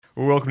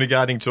Well, welcome to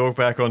Gardening Talk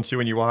back on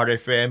 2NUR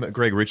FM.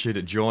 Greg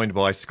Richard joined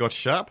by Scott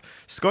Sharp.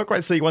 Scott, great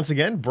to see you once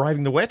again,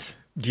 braving the wet.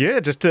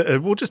 Yeah, just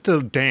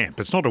a damp.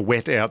 It's not a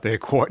wet out there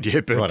quite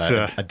yet, but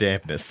Right, a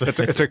dampness.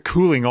 it's a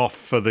cooling off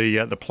for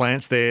the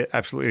plants. They're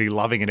absolutely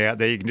loving it out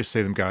there. You can just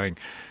see them going.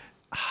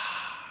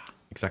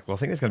 Exactly. Well, I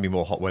think there's going to be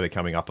more hot weather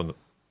coming up on the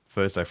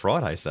Thursday,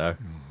 Friday, so...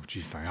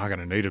 Geez, they are going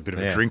to need a bit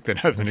of a drink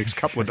then over the next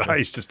couple of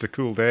days just to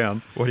cool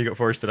down. What do you got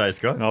for us today,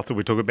 Scott? And I thought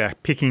we'd talk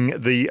about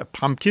picking the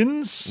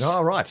pumpkins.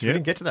 Oh, right. We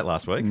didn't get to that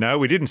last week. No,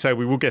 we didn't say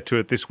we will get to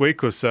it this week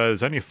because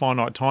there's only a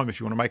finite time if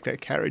you want to make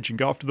that carriage and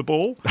go after the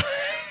ball.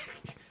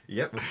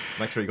 Yep.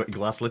 Make sure you got your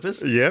glass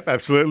slippers. Yep,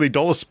 absolutely.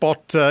 Dollar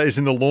Spot is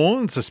in the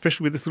lawns,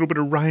 especially with this little bit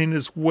of rain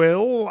as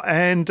well.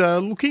 And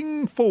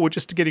looking forward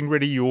just to getting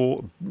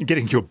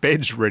your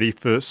beds ready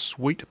for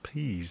sweet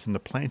peas and the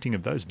planting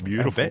of those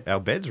beautiful. Our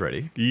bed's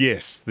ready.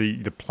 Yes, the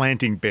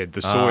planting bed,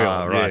 the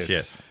soil. Right,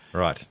 yes.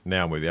 Right,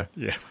 now I'm with you.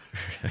 Yeah.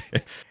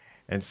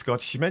 And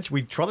Scott, you mentioned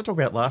we tried to talk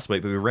about it last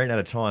week, but we ran out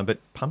of time. But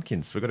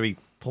pumpkins, we've got to be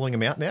pulling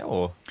them out now,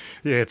 or?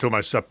 Yeah, it's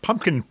almost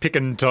pumpkin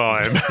picking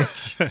time.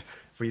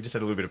 Well, you just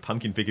had a little bit of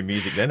pumpkin picking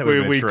music then.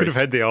 We could have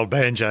had the old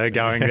banjo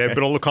going there,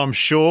 but look, I'm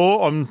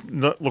sure.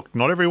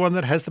 Not everyone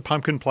that has the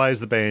pumpkin plays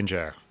the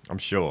banjo. I'm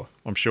sure.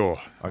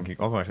 I can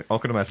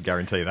almost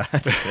guarantee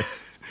that.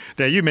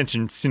 Now, you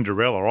mentioned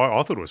Cinderella.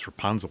 I thought it was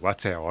Rapunzel.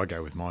 That's how I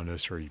go with my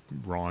nursery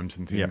rhymes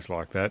and things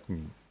like that.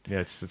 And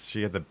yeah,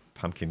 she had the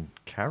pumpkin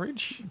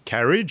carriage.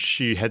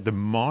 She had the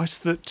mice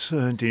that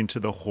turned into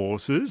the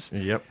horses.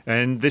 Yep.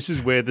 And this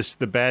is where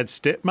the bad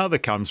stepmother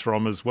comes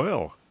from as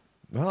well.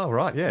 Oh,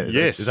 right, yeah.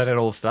 Is that how it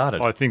all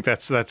started? I think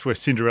that's where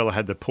Cinderella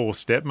had the poor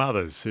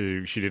stepmothers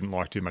who she didn't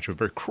like too much. Were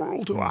very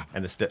cruel to her.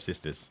 And the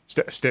stepsisters.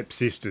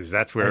 Stepsisters,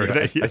 that's where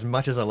anyway, it is. As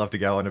much as I love to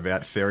go on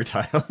about fairy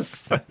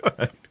tales.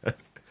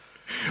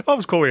 I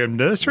was calling them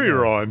nursery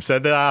rhymes, so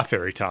they are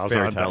fairy tales,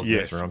 aren't they?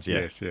 Nursery rhymes, yeah.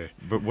 Yes, yeah.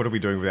 But what are we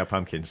doing with our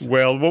pumpkins?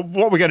 Well,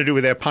 what we're going to do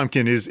with our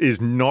pumpkin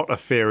is not a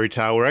fairy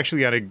tale. We're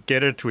actually going to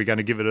get it. We're going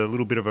to give it a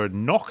little bit of a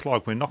knock,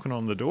 like we're knocking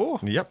on the door.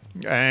 Yep.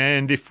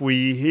 And if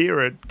we hear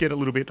it get a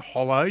little bit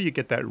hollow, you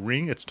get that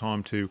ring, it's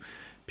time to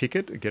pick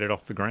it, get it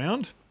off the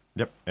ground.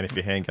 Yep, and if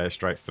your hand goes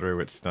straight through,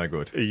 it's no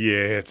good.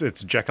 Yeah,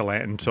 it's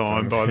jack-o'-lantern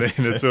time by then.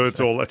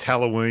 It's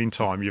Halloween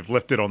time. You've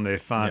left it on there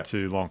far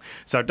too long.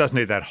 So it does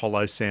need that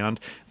hollow sound.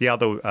 The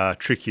other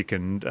trick you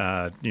can,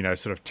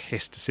 sort of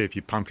test to see if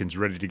your pumpkin's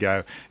ready to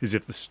go is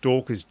if the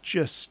stalk is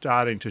just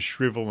starting to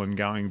shrivel and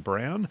going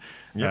brown.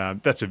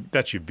 Yep.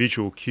 That's your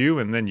visual cue,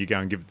 and then you go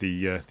and give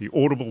the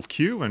audible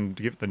cue and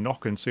give it the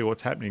knock and see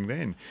what's happening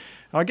then.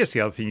 I guess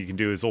the other thing you can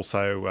do is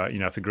also,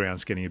 if the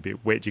ground's getting a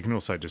bit wet, you can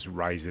also just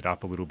raise it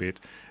up a little bit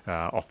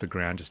off the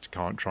ground just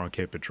to try and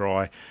keep it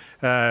dry.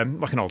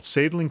 Like an old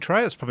seedling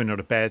tray, that's probably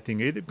not a bad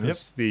thing either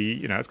because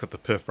it's got the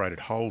perforated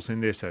holes in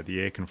there so the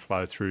air can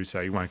flow through so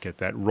you won't get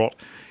that rot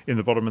in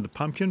the bottom of the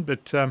pumpkin.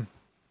 But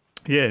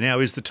now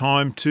is the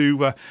time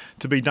to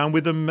be done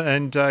with them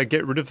and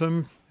get rid of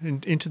them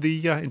into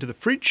the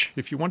fridge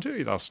if you want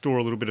to. They'll store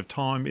a little bit of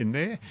time in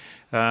there.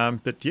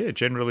 But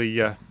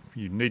generally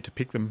you need to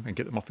pick them and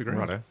get them off the ground.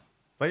 Righto.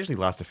 They usually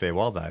last a fair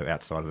while, though,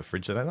 outside of the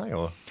fridge, don't they?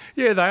 Or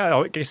yeah, they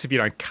are. I guess if you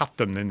don't cut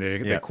them, then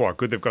they're quite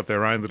good. They've got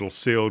their own little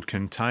sealed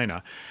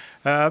container.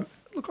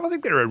 Look, I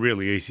think they're a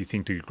really easy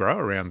thing to grow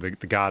around the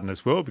garden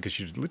as well because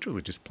you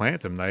literally just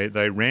plant them.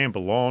 They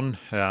ramble on.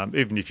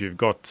 Even if you've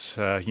got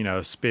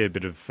a spare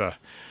bit of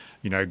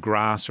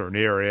grass or an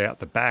area out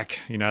the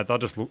back, they'll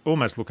just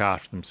almost look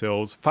after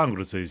themselves. Fungal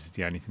disease is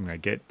the only thing they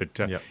get, but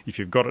if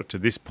you've got it to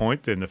this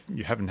point, then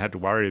you haven't had to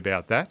worry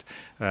about that.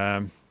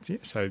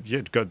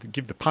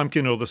 Give the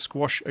pumpkin or the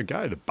squash a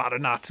go, the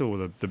butternut or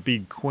the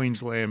big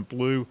Queensland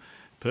blue.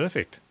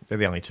 Perfect. They're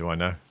the only two I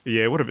know.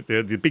 Yeah, what about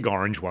the big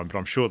orange one? But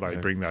I'm sure they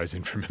bring those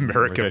in from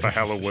America for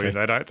Halloween.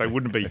 They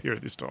wouldn't be here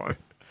at this time.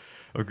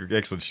 Okay,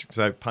 excellent.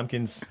 So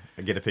pumpkins,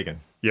 get a picking.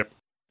 Yep.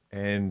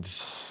 And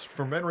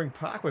from Mannering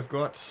Park, we've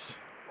got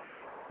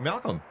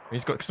Malcolm.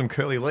 He's got some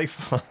curly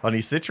leaf on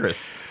his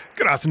citrus.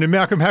 Good afternoon,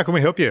 Malcolm. How can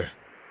we help you? Good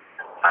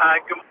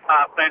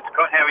afternoon,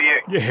 Scott. How are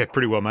you? Yeah,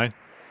 pretty well, mate.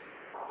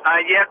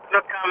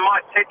 Look,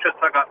 my citrus,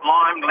 I got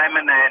lime,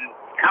 lemon, and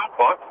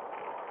kumquat.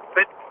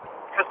 But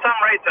for some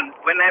reason,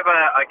 whenever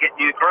I get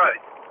new growth,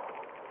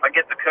 I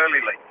get the curly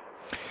leaf.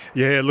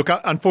 Yeah, look,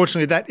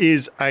 unfortunately, that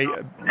is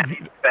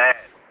It's bad.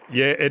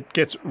 Yeah, it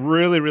gets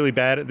really, really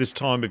bad at this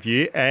time of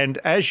year. And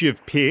as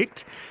you've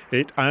picked,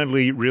 it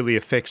only really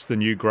affects the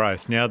new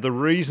growth. Now, the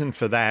reason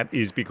for that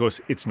is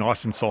because it's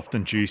nice and soft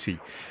and juicy.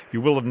 You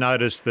will have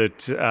noticed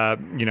that,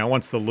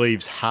 once the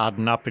leaves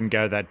harden up and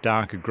go that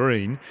darker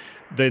green,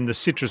 then the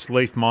citrus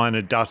leaf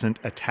miner doesn't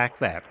attack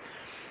that.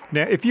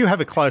 Now, if you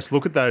have a close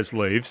look at those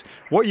leaves,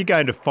 what you're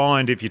going to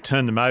find if you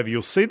turn them over,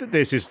 you'll see that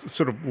there's this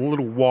sort of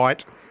little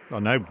white,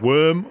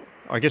 worm,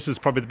 I guess is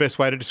probably the best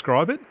way to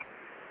describe it.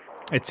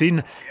 It's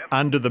in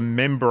under the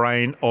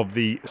membrane of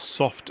the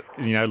soft,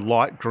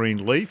 light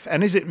green leaf.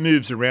 And as it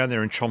moves around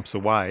there and chomps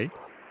away,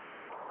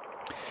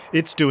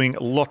 it's doing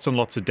lots and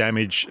lots of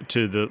damage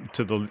to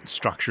the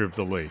structure of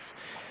the leaf.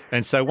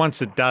 And so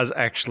once it does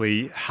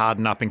actually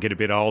harden up and get a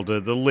bit older,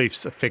 the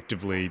leaf's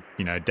effectively,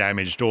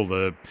 damaged. All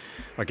the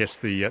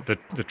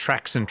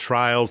tracks and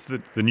trails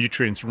that the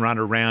nutrients run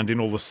around in,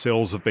 all the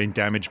cells have been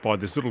damaged by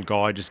this little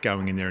guy just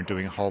going in there and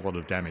doing a whole lot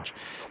of damage.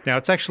 Now,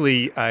 it's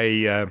actually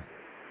a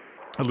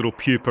little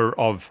pupa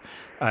of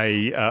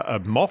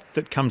a moth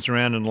that comes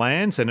around and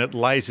lands, and it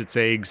lays its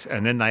eggs,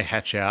 and then they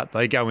hatch out.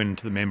 They go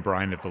into the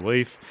membrane of the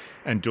leaf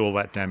and do all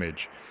that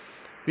damage.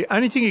 The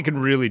only thing you can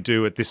really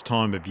do at this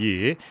time of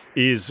year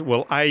is,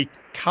 well, A,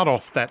 cut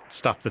off that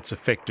stuff that's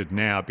affected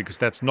now, because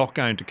that's not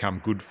going to come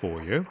good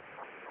for you.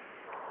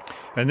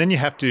 And then you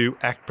have to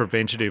act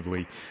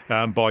preventatively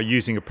by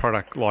using a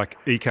product like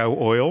Eco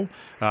Oil.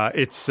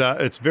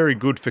 It's very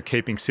good for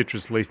keeping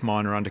citrus leaf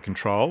miner under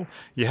control.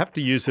 You have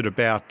to use it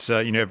about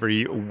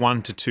every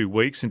 1 to 2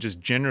 weeks, and just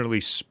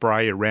generally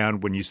spray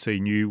around when you see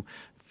new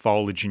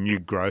foliage and new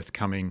growth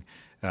coming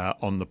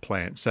on the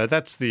plant. So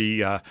that's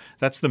the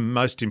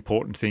most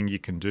important thing you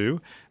can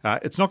do.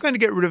 It's not going to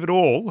get rid of it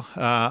all,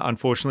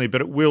 unfortunately, but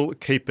it will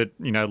keep it,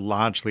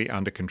 largely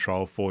under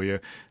control for you.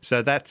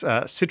 So that's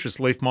citrus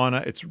leaf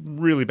miner. It's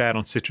really bad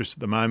on citrus at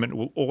the moment. It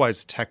will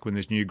always attack when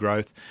there's new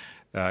growth.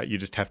 You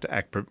just have to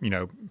act,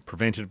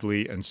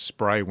 preventatively and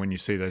spray when you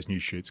see those new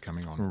shoots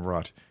coming on.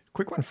 Right.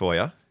 Quick one for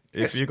you.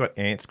 If Yes. you've got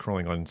ants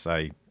crawling on,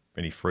 say,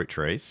 any fruit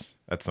trees,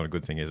 that's not a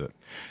good thing, is it?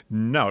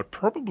 No, it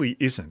probably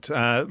isn't.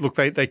 Look,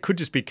 they could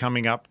just be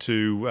coming up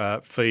to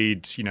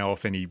feed,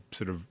 off any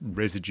sort of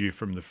residue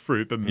from the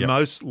fruit, but Yep.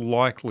 most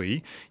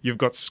likely you've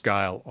got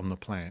scale on the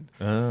plant.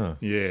 Ah.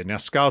 Yeah. Now,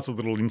 scale's a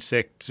little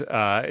insect.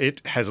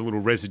 It has a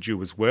little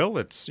residue as well.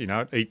 It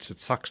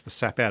sucks the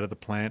sap out of the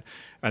plant,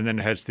 and then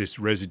it has this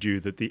residue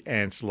that the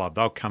ants love.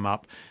 They'll come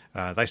up.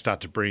 They start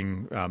to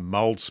bring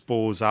mold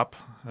spores up.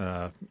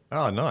 Oh,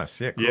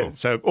 nice. Yeah, cool. Yeah,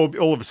 so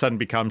all of a sudden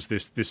becomes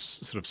this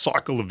sort of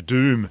cycle of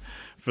doom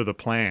for the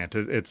plant.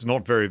 It's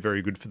not very,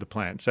 very good for the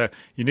plant. So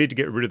you need to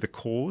get rid of the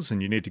cause,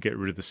 and you need to get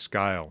rid of the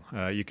scale.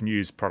 You can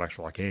use products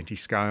like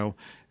anti-scale.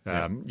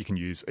 You can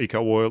use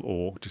Eco Oil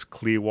or just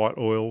clear white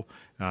oil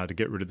to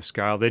get rid of the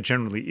scale. They're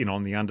generally in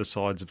on the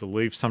undersides of the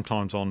leaf.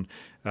 Sometimes on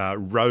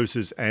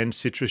roses and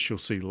citrus, you'll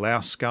see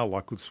louse scale,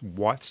 like with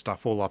white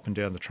stuff all up and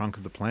down the trunk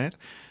of the plant.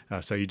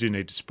 So you do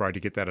need to spray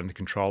to get that under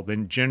control.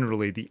 Then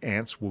generally the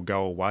ants will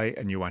go away,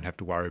 and you won't have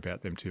to worry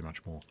about them too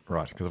much more.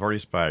 Right, because I've already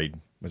sprayed,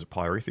 was it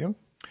pyrethrum?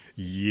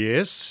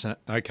 Yes.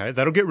 Okay.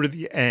 That'll get rid of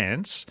the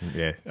ants.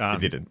 Yeah, it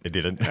didn't. It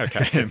didn't.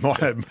 Okay.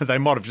 They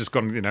might have just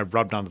gone,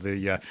 rubbed under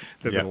the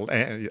little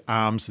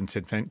arms and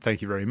said,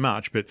 thank you very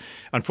much. But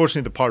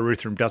unfortunately, the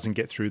pyrethrum doesn't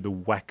get through the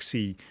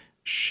waxy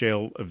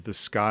shell of the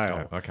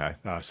scale. Oh, okay.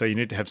 So you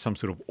need to have some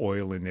sort of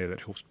oil in there that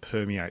helps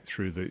permeate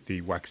through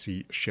the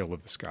waxy shell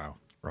of the scale.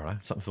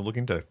 Right, something to look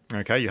into.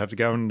 Okay. You have to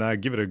go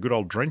and give it a good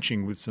old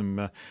drenching with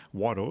some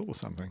white oil or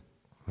something.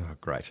 Oh,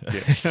 great.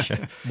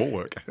 Yeah. More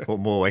work.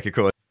 More work, of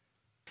course.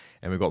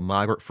 And we've got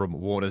Margaret from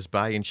Warners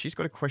Bay, and she's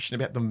got a question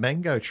about the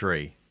mango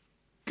tree.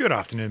 Good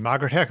afternoon,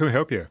 Margaret. How can we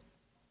help you?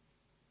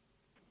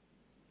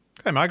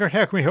 Hey, Margaret.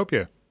 How can we help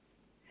you?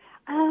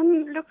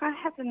 Look, I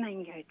have a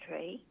mango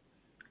tree,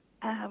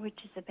 which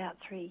is about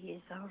 3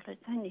 years old.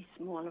 It's only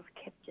small. I've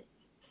kept it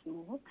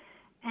small.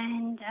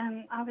 And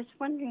I was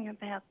wondering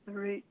about the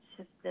roots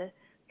of the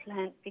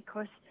plant,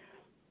 because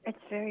it's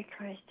very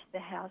close to the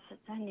house.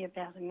 It's only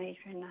about 1.5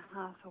 meters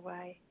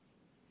away.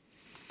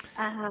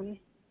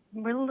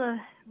 Will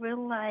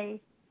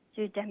they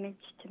do damage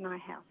to my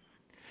house?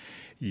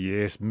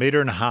 Yes, 1.5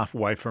 meters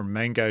away from a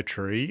mango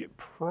tree,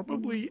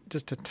 probably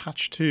just a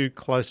touch too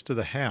close to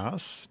the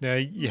house. Now,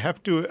 you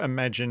have to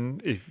imagine,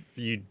 if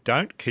you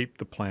don't keep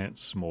the plant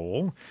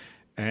small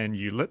and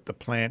you let the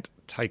plant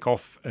take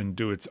off and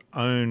do its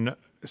own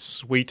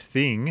sweet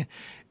thing,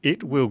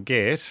 it will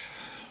get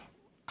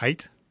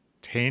 8,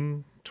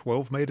 10,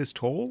 12 metres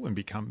tall and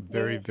become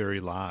very, very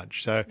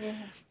large. So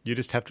you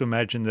just have to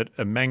imagine that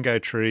a mango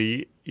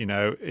tree,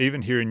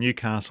 even here in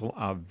Newcastle,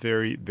 are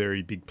very,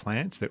 very big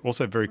plants. They're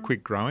also very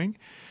quick growing.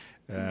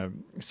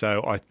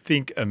 So I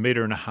think 1.5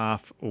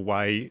 meters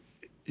away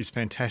is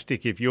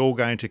fantastic. If you're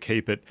going to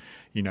keep it,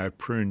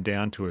 pruned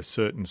down to a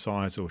certain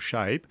size or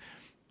shape,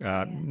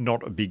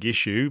 not a big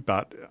issue.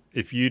 But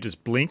if you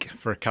just blink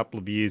for a couple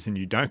of years and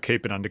you don't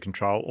keep it under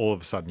control, all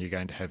of a sudden you're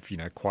going to have,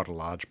 quite a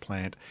large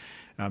plant.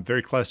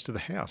 Very close to the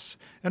house.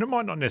 And it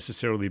might not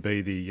necessarily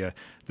be the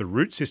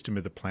root system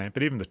of the plant,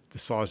 but even the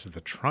size of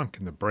the trunk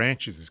and the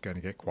branches is going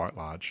to get quite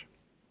large.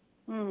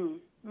 No,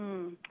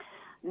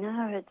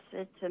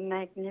 it's a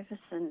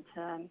magnificent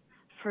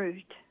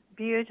fruit,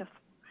 beautiful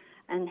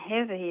and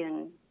heavy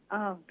and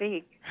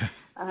big.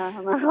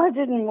 I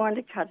didn't want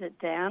to cut it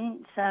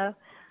down, so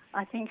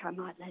I think I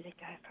might let it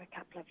go for a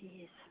couple of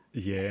years.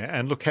 Yeah,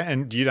 and look,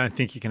 and you don't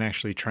think you can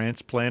actually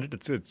transplant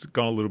it? It's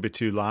gone a little bit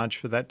too large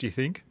for that, do you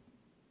think?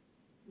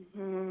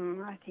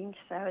 I think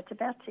so. It's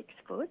about 6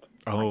 foot.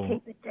 Oh. I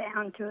keep it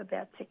down to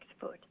about 6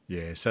 foot.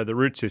 Yeah, so the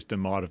root system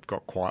might have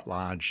got quite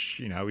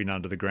large, in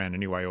under the ground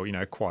anyway,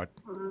 or, quite,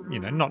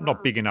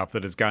 not big enough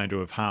that it's going to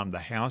have harmed the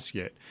house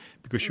yet,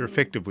 because you're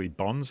effectively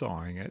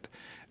bonsaiing it.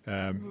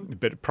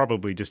 But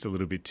probably just a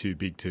little bit too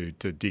big to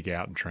dig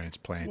out and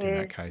transplant in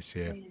that case,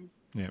 yeah.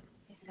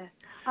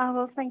 Oh,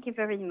 well, thank you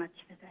very much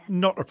for that.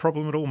 Not a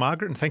problem at all,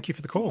 Margaret, and thank you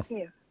for the call.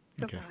 Thank you.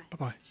 Okay,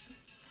 bye-bye.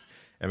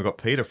 And we've got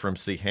Peter from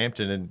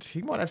Seahampton, and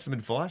he might have some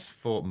advice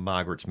for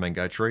Margaret's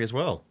mango tree as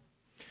well.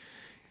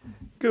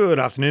 Good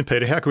afternoon,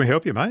 Peter. How can we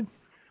help you, mate?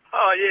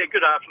 Oh, yeah,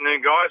 good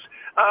afternoon, guys.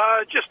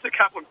 Just a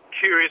couple of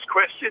curious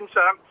questions.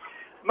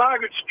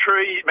 Margaret's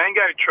tree,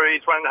 mango tree,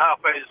 is 1.5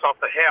 metres off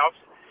the house.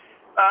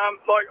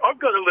 I've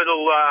got a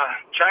little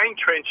chain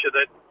trencher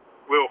that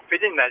will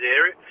fit in that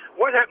area.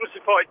 What happens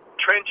if I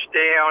trench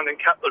down and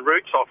cut the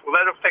roots off? Will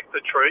that affect the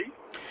tree?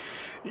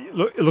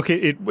 Look,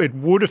 it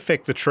would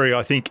affect the tree,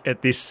 I think,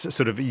 at this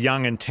sort of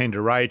young and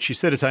tender age. She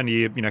said it's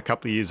only a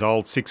couple of years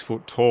old, 6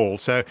 foot tall.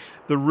 So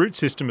the root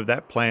system of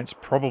that plant's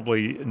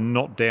probably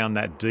not down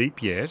that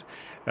deep yet.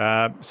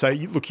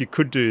 You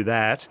could do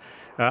that.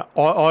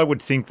 I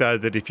would think, though,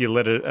 that if you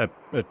let a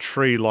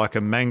tree like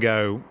a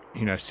mango,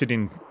 sit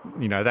in,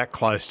 that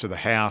close to the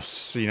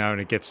house, and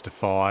it gets to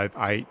 5,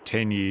 8,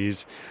 10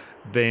 years,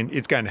 then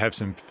it's going to have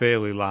some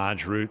fairly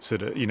large roots that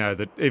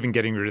that even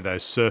getting rid of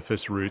those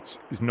surface roots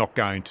is not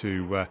going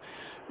to,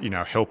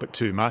 help it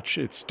too much.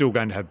 It's still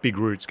going to have big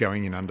roots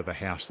going in under the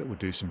house that would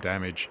do some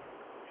damage.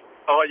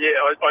 Oh, yeah,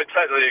 I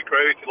totally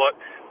agree with you.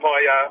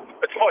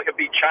 It's like a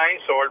big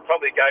chainsaw. It'd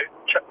probably go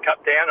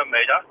cut down a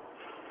metre.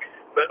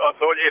 But I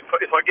thought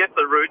if I get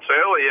the roots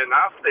early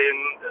enough,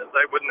 then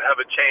they wouldn't have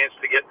a chance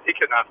to get thick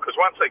enough, because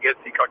once they get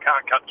thick, I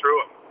can't cut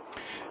through them.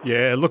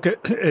 Yeah, look,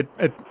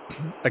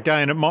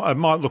 again, it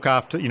might look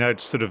after, to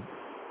sort of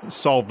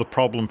solve the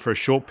problem for a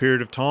short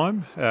period of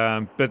time,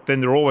 but then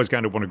they're always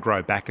going to want to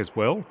grow back as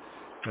well.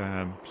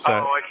 Okay.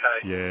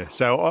 Yeah,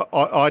 so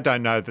I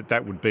don't know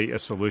that would be a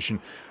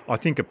solution. I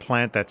think a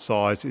plant that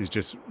size is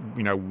just,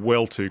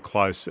 well too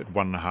close at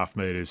 1.5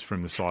 metres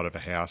from the side of a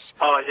house.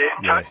 Oh, yeah.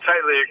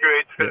 Totally agree.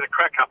 It's going to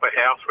crack up a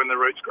house when the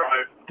roots grow.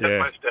 Yeah.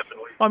 Most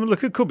definitely. I mean,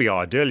 look, it could be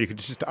ideal. You could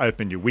just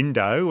open your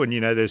window and,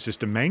 there's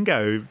just a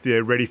mango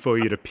there ready for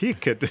you to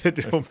pick.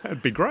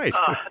 It'd be great.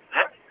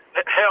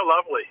 How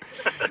lovely.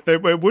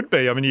 It would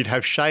be. I mean, you'd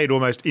have shade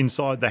almost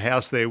inside the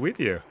house there with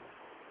you.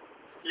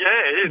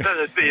 Yeah,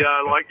 that'd be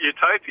like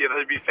utopia.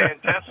 That'd be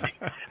fantastic.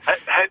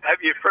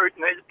 Have your fruit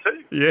in it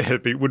too? Yeah,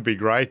 it would be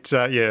great.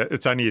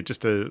 It's only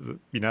just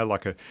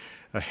like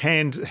a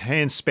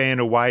hand span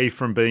away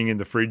from being in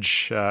the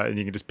fridge, and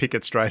you can just pick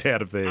it straight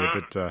out of there.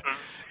 Look, I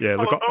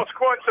was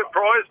quite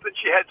surprised that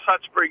she had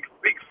such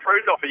big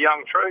fruit off a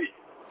young tree.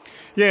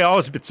 Yeah, I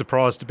was a bit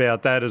surprised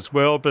about that as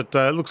well, but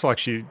it looks like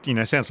she,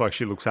 sounds like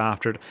she looks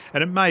after it.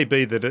 And it may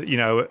be that,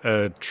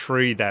 a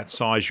tree that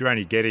size, you're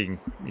only getting,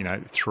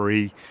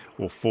 3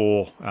 or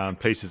 4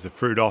 pieces of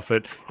fruit off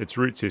it. Its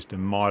root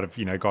system might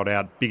have, got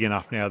out big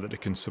enough now that it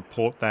can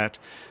support that.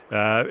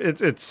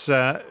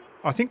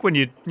 I think when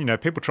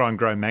people try and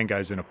grow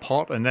mangoes in a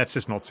pot, and that's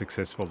just not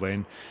successful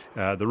then,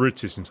 the root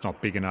system's not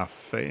big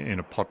enough in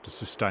a pot to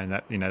sustain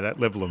that,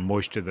 that level of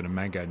moisture that a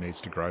mango needs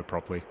to grow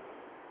properly.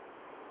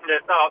 Yeah,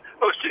 no,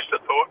 it was just a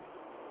thought.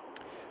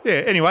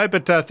 Yeah, anyway,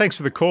 but thanks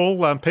for the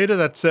call, Peter.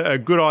 That's a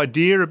good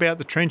idea about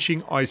the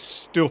trenching. I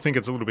still think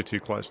it's a little bit too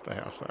close to the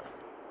house, though.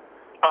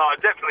 Oh,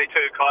 definitely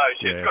too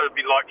close. Yeah. It's got to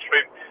be like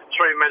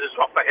 3 metres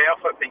off the house,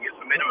 I think, is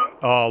the minimum.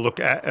 Oh, look,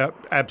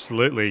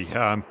 absolutely.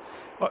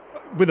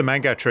 With a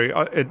mango tree,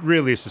 it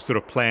really is a sort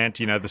of plant,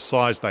 the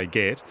size they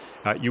get.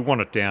 You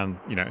want it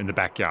down, in the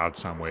backyard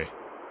somewhere.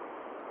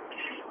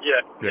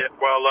 Yeah.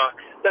 Well,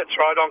 that's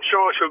right. I'm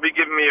sure she'll be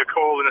giving me a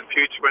call in the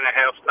future when the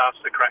house starts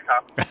to crack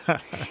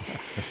up.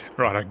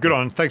 Right, good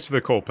on. Thanks for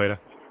the call, Peter.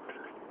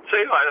 See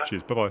you later.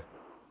 Cheers, bye-bye.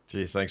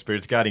 Cheers, thanks, Peter.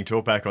 It's Gardening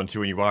Talk back on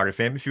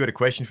 2NURFM. If you've got a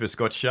question for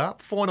Scott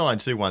Sharp,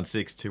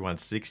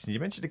 49216216. And you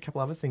mentioned a couple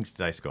other things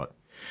today, Scott.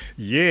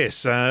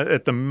 Yes,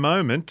 at the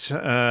moment,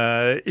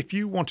 if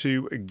you want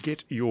to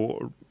get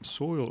your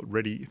soil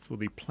ready for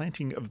the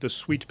planting of the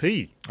sweet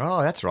pea.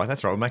 Oh, that's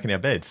right. We're making our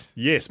beds.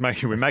 Yes,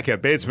 we make our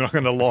beds. We're not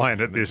going to lie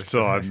in it this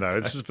time, though.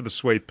 This is for the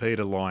sweet pea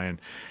to lie in.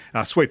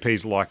 Sweet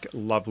peas like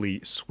lovely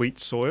sweet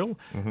soil,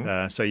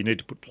 so you need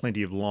to put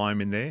plenty of lime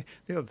in there.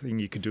 The other thing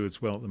you could do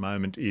as well at the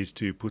moment is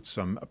to put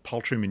some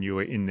poultry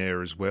manure in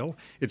there as well.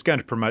 It's going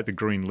to promote the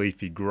green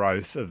leafy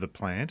growth of the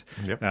plant,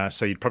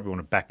 so you'd probably want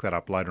to back that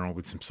up later on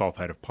with some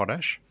sulphate of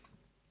potash.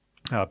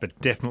 But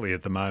definitely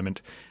at the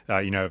moment,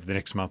 over the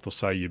next month or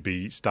so, you'd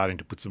be starting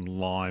to put some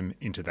lime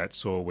into that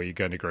soil where you're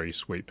going to grow your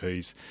sweet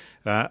peas.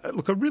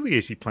 Look, a really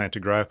easy plant to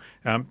grow.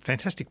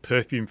 Fantastic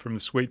perfume from the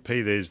sweet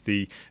pea. There's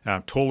the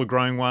taller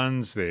growing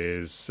ones.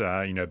 There's,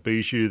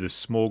 Bijou, the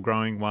small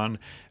growing one.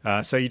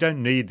 So you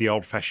don't need the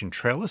old-fashioned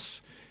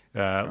trellis.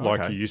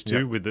 Like you used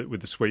to with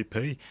the sweet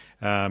pea.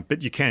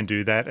 But you can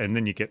do that, and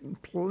then you get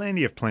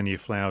plenty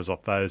of flowers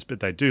off those. But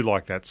they do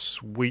like that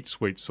sweet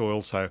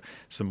soil, so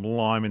some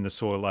lime in the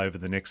soil over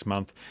the next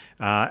month.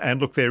 And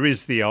look, there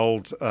is the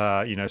old,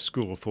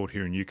 school of thought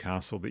here in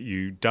Newcastle that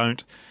you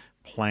don't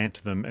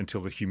plant them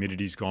until the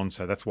humidity's gone.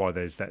 So that's why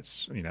there's that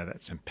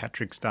St.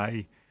 Patrick's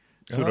Day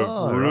sort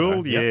Oh, of rule.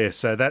 right. Yep. Yeah,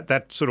 so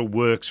that sort of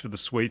works for the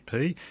sweet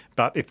pea.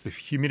 But if the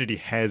humidity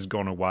has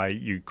gone away,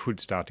 you could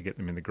start to get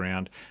them in the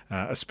ground,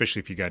 especially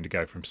if you're going to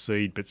go from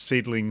seed. But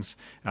seedlings,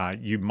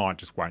 you might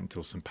just wait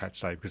until St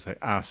Pat's Day because they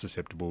are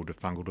susceptible to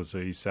fungal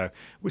disease. So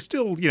we're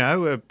still,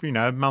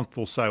 a month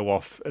or so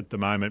off at the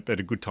moment, but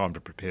a good time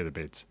to prepare the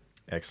beds.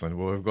 Excellent.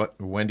 Well, we've got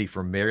Wendy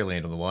from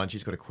Maryland on the line.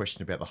 She's got a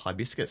question about the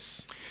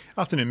hibiscus.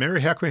 Afternoon, Mary.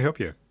 How can we help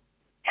you?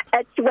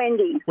 It's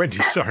Wendy. Wendy,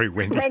 sorry,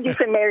 Wendy. Wendy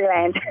from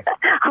Maryland.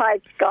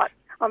 Hi, Scott.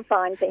 I'm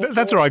fine, thank you.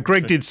 That's all right.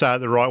 Greg did say it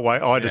the right way.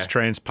 I just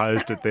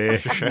transposed it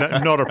there.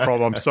 Not a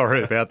problem.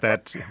 Sorry about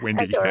that,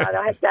 Wendy. That's all right.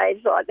 I have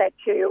days like that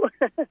too.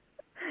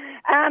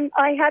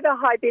 I have a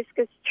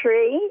hibiscus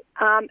tree.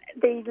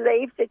 The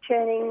leaves are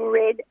turning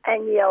red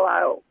and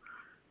yellow.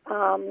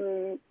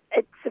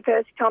 It's the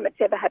first time it's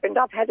ever happened.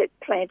 I've had it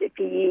planted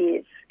for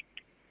years,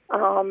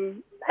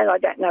 and I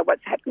don't know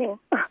what's happening.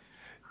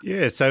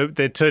 Yeah, so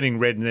they're turning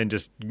red and then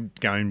just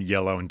going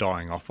yellow and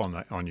dying off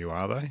on you,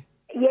 are they?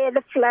 Yeah,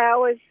 the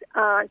flowers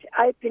aren't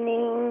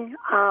opening.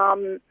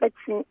 I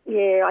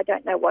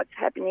don't know what's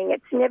happening.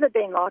 It's never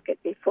been like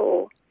it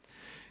before.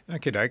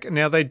 Okay.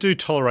 Now, they do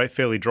tolerate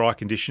fairly dry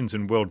conditions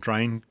and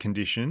well-drained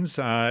conditions.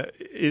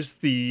 Is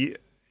the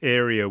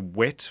area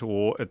wet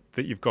or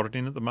that you've got it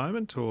in at the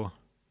moment, or...?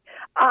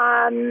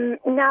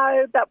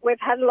 No, but we've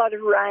had a lot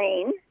of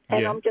rain,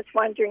 and I'm just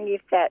wondering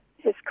if that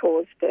has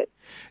caused it.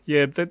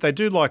 Yeah, they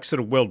do like sort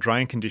of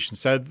well-drained conditions.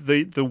 So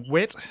the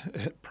wet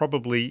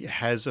probably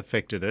has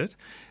affected it.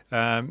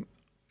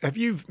 Have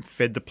you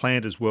fed the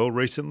plant as well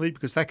recently?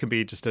 Because that can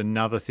be just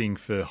another thing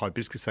for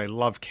hibiscus. They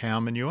love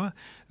cow manure,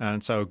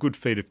 and so a good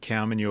feed of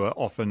cow manure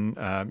often,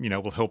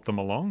 will help them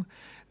along.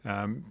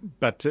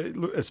 But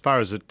as far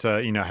as it,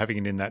 having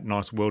it in that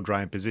nice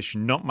well-drained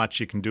position, not much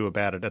you can do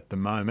about it at the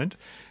moment.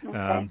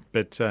 Okay.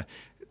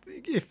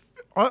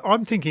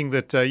 I'm thinking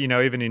that,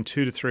 even in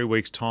 2 to 3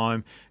 weeks'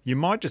 time, you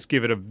might just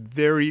give it a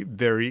very,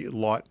 very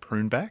light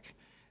prune back.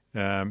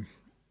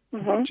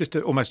 Just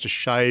almost a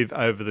shave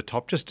over the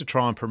top, just to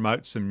try and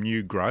promote some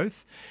new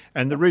growth.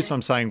 And the reason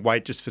I'm saying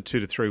wait just for 2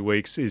 to 3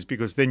 weeks is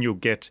because then you'll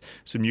get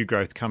some new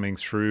growth coming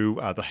through.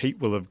 The heat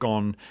will have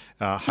gone,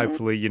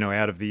 hopefully,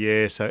 out of the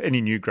air, so any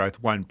new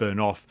growth won't burn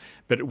off,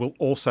 but it will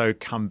also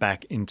come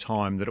back in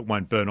time that it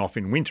won't burn off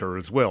in winter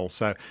as well.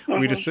 So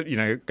we're just,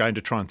 going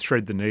to try and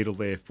thread the needle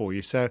there for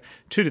you. So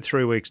 2 to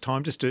 3 weeks'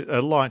 time, just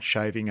a light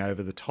shaving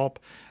over the top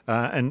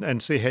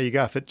and see how you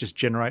go. If it just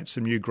generates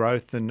some new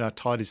growth and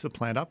tidies the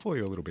plant up for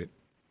you a little bit.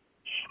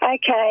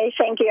 Okay,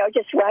 thank you. I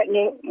just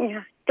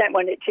don't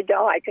want it to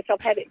die because I've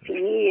had it for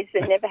years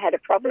and never had a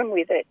problem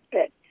with it.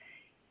 But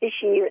this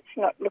year it's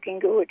not looking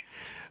good.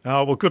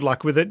 Oh, well, good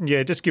luck with it. And,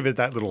 just give it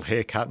that little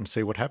haircut and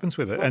see what happens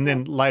with it. And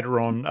then later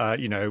on,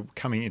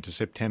 coming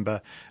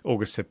into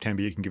August,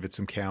 September, you can give it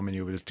some cow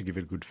manure just to give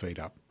it a good feed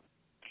up.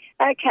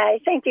 Okay,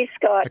 thank you,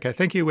 Scott. Okay,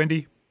 thank you,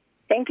 Wendy.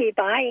 Thank you,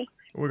 bye.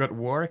 We've got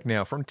Warwick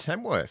now from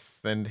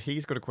Tamworth, and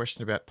he's got a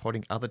question about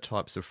potting other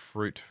types of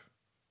fruit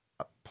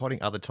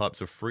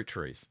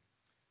trees.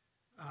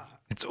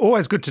 It's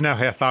always good to know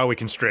how far we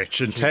can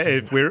stretch. And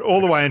if we're all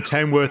the way in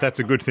Tamworth, that's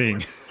a good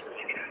thing.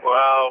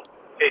 Well,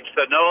 it's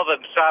the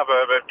northern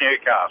suburb of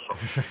Newcastle.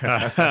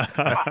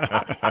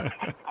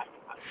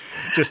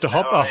 Just a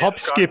hop,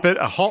 skip,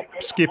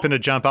 and a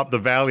jump up the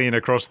valley and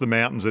across the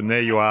mountains, and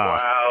there you are.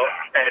 Well,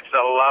 it's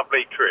a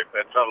lovely trip.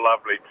 But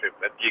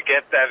you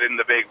get that in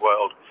the big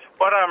world.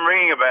 What I'm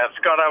ringing about,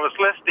 Scott, I was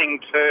listening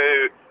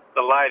to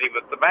the lady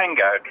with the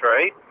mango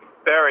tree.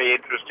 Very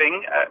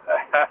interesting.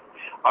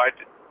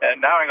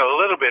 Knowing a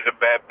little bit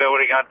about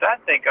building, I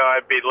don't think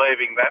I'd be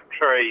leaving that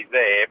tree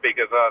there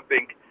because I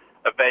think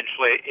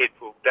eventually it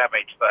will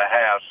damage the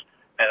house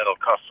and it'll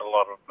cost a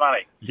lot of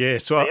money. Yeah,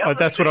 so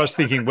that's what I was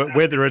thinking,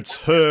 whether it's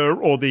her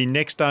or the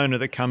next owner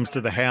that comes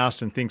to the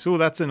house and thinks, oh,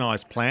 that's a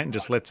nice plant and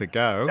just lets it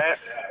go.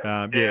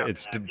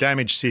 It's the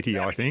damaged city,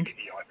 I think.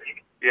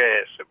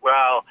 Yes,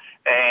 well,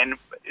 and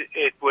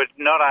it would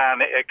not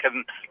only, it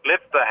can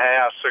lift the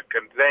house, it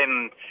can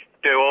then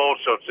do all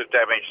sorts of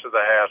damage to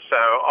the house. So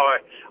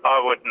I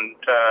wouldn't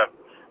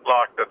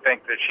like to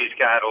think that she's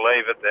going to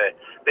leave it there.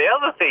 The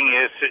other thing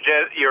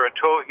you were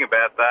talking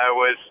about, though,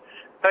 was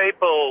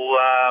people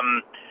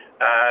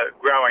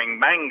growing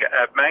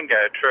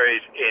mango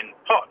trees in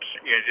pots.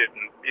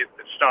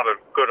 It's not a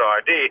good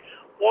idea.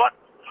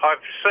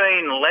 I've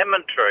seen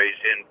lemon trees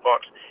in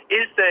pots.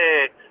 Is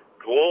there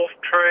dwarf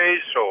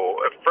trees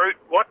or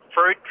what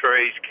fruit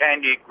trees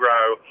can you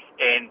grow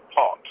in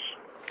pots?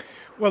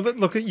 Well,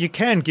 look, you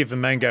can give a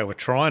mango a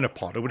try in a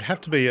pot. It would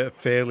have to be a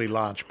fairly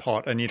large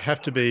pot, and you'd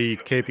have to be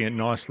keeping it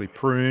nicely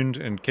pruned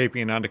and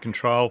keeping it under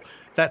control.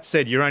 That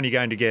said, you're only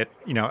going to get,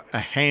 a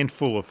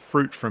handful of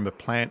fruit from a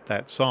plant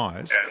that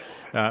size.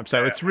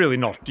 So it's really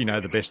not,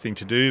 the best thing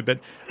to do. But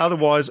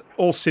otherwise,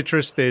 all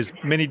citrus, there's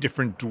many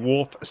different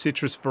dwarf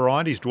citrus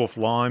varieties, dwarf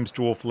limes,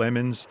 dwarf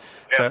lemons.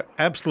 Yeah. So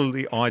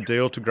absolutely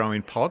ideal to grow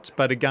in pots.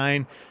 But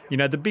again,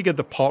 the bigger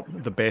the pot,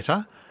 the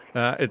better.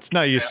 It's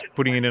no use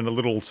putting it in a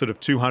little sort of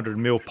 200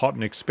 ml pot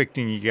and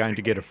expecting you're going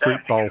to get a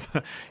fruit bowl,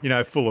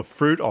 full of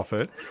fruit off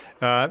it.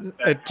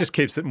 It just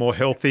keeps it more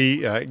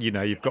healthy.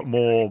 You've got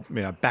more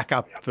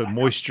backup for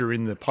moisture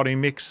in the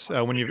potting mix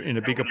when you're in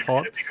a bigger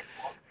pot.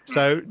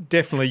 So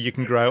definitely you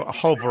can grow a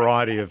whole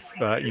variety of,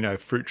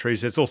 fruit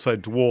trees. There's also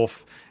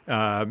dwarf,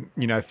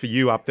 for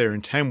you up there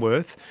in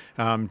Tamworth,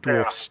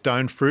 dwarf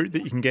stone fruit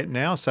that you can get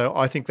now. So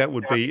I think that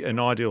would be an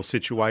ideal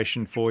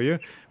situation for you.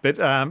 But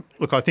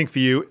look, I think for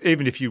you,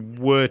 even if you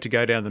were to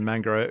go down the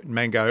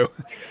mango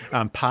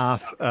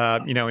path,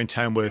 in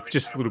Tamworth,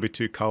 just a little bit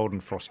too cold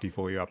and frosty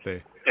for you up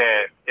there.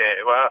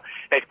 Well,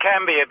 it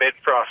can be a bit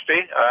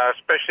frosty,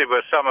 especially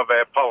with some of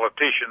our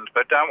politicians,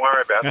 but don't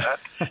worry about that.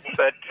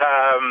 But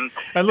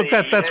and look,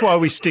 that's why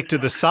we stick to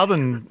the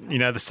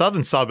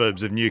southern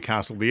suburbs of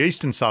Newcastle, the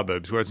eastern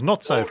suburbs, where it's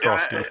not so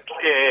frosty.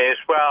 Yes,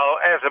 well,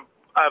 as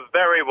a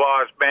very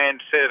wise man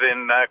said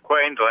in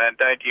Queensland,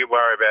 don't you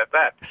worry about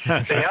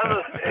that. The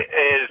other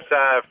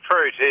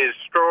fruit is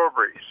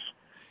strawberries.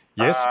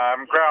 Yes.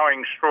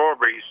 Growing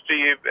strawberries.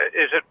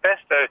 Is it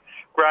best to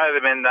grow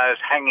them in those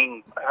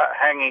hanging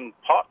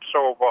pots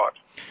or what?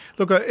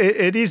 Look,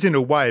 it is in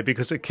a way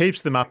because it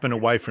keeps them up and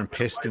away from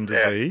pest and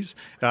disease.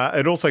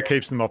 It also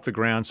keeps them off the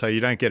ground so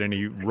you don't get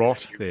any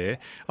rot there.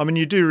 I mean,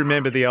 you do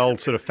remember the old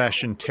sort of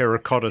fashioned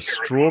terracotta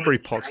strawberry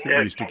pots that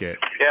you used to get.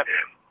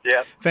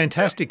 Yep.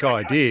 Fantastic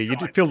idea. You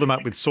did fill them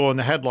up with soil and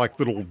they had like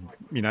little,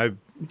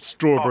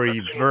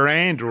 strawberry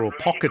veranda or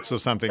pockets or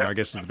something, I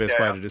guess is the best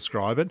way to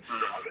describe it.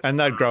 And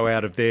they'd grow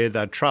out of there,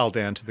 they'd trail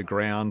down to the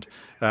ground,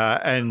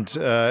 and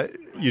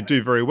you'd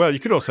do very well. You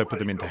could also put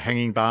them into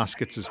hanging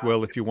baskets as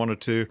well if you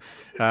wanted to.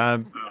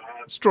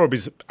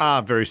 Strawberries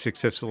are very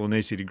successful and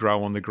easy to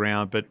grow on the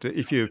ground, but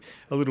if you're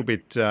a little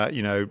bit,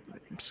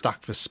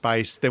 stuck for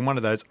space, then one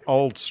of those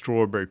old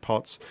strawberry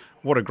pots,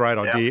 what a great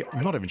idea.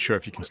 I'm not even sure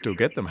if you can still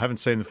get them. I haven't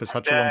seen them for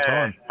such a long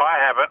time. I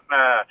haven't.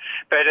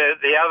 But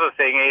the other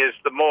thing is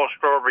the more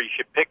strawberries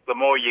you pick, the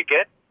more you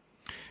get.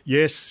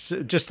 Yes,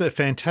 just a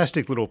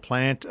fantastic little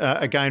plant.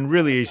 Again,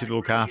 really easy to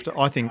look after.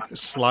 I think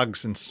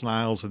slugs and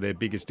snails are their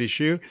biggest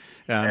issue.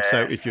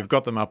 So if you've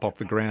got them up off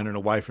the ground and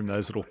away from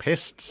those little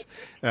pests,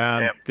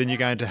 then you're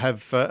going to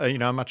have a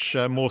much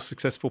more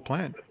successful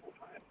plant.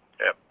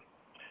 Yep.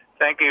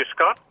 Thank you,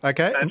 Scott.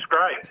 Okay. That's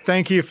great.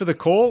 Thank you for the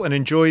call and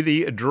enjoy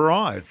the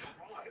drive.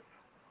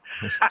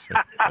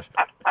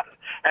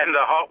 And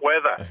the hot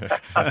weather.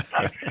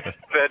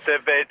 But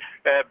they've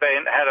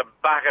had a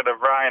bucket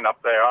of rain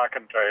up there, I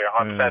can tell you,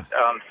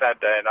 on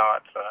Saturday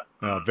night. So.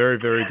 Oh, very,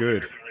 very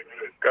good.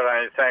 Good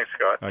on you. Thanks,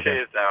 Scott. Okay.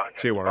 Cheers now.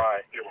 See you, Warwick.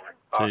 Bye.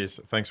 Cheers.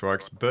 Thanks,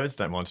 Warwick. Birds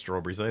don't mind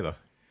strawberries either.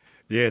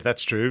 Yeah,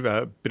 that's true.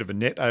 A bit of a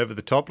net over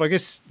the top. But I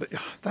guess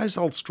those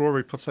old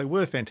strawberry pots, they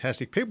were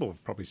fantastic. People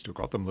have probably still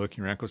got them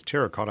lurking around because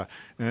terracotta,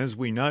 as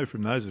we know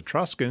from those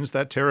Etruscans,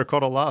 that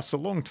terracotta lasts a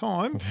long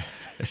time.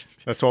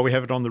 That's why we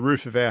have it on the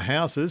roof of our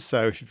houses.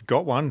 So if you've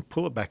got one,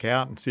 pull it back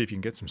out and see if you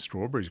can get some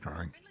strawberries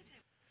growing.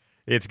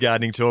 It's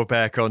Gardening Talk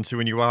back on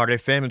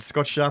 2NURFM and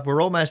Scott Sharp.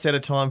 We're almost out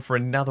of time for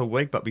another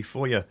week, but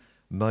before you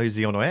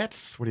mosey on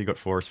out, what do you got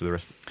for us for the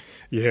rest of it?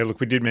 Yeah, look,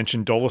 we did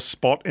mention dollar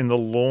spot in the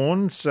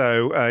lawn,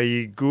 so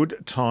a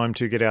good time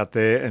to get out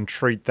there and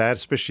treat that,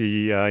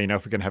 especially,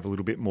 if we're going to have a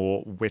little bit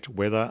more wet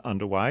weather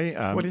underway.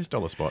 What is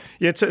dollar spot?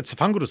 Yeah, it's a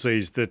fungal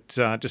disease that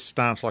just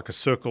starts like a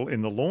circle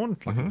in the lawn,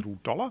 like a little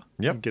dollar.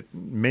 Yep. You get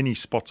many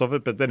spots of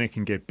it, but then it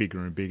can get bigger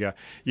and bigger.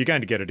 You're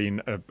going to get it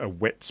in a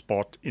wet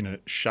spot, in a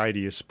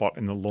shadier spot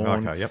in the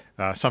lawn. Okay,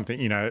 yep. Something,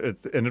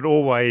 and it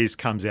always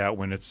comes out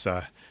when it's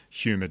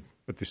humid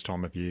at this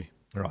time of year.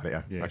 Right,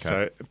 yeah. Yeah, Okay.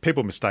 so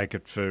people mistake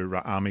it for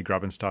army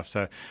grub and stuff.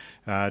 So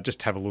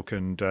just have a look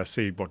and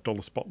see what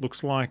dollar spot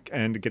looks like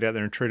and get out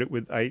there and treat it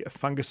with a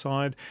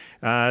fungicide.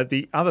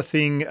 The other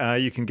thing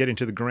you can get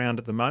into the ground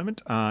at the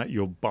moment are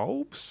your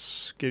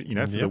bulbs. For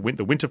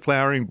the winter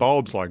flowering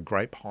bulbs like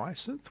grape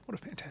hyacinth. What a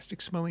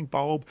fantastic smelling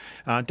bulb.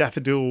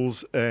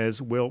 Daffodils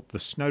as well. The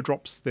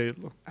snowdrops, they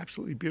look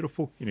absolutely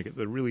beautiful. You get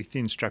the really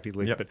thin strappy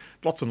leaf, but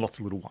lots and lots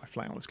of little white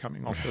flowers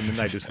coming off them and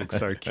they just look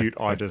so cute.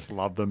 I just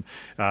love them.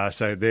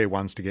 So they're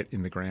ones to get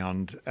in the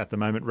ground at the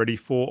moment, ready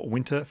for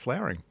winter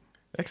flowering.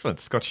 Excellent.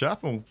 Scott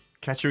Sharp, we'll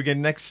catch you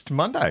again next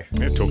Monday.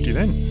 Yeah, talk to you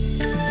then.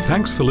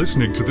 Thanks for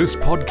listening to this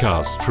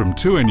podcast from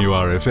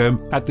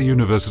 2NURFM at the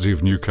University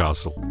of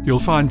Newcastle. You'll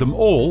find them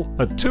all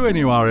at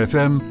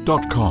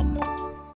 2NURFM.com.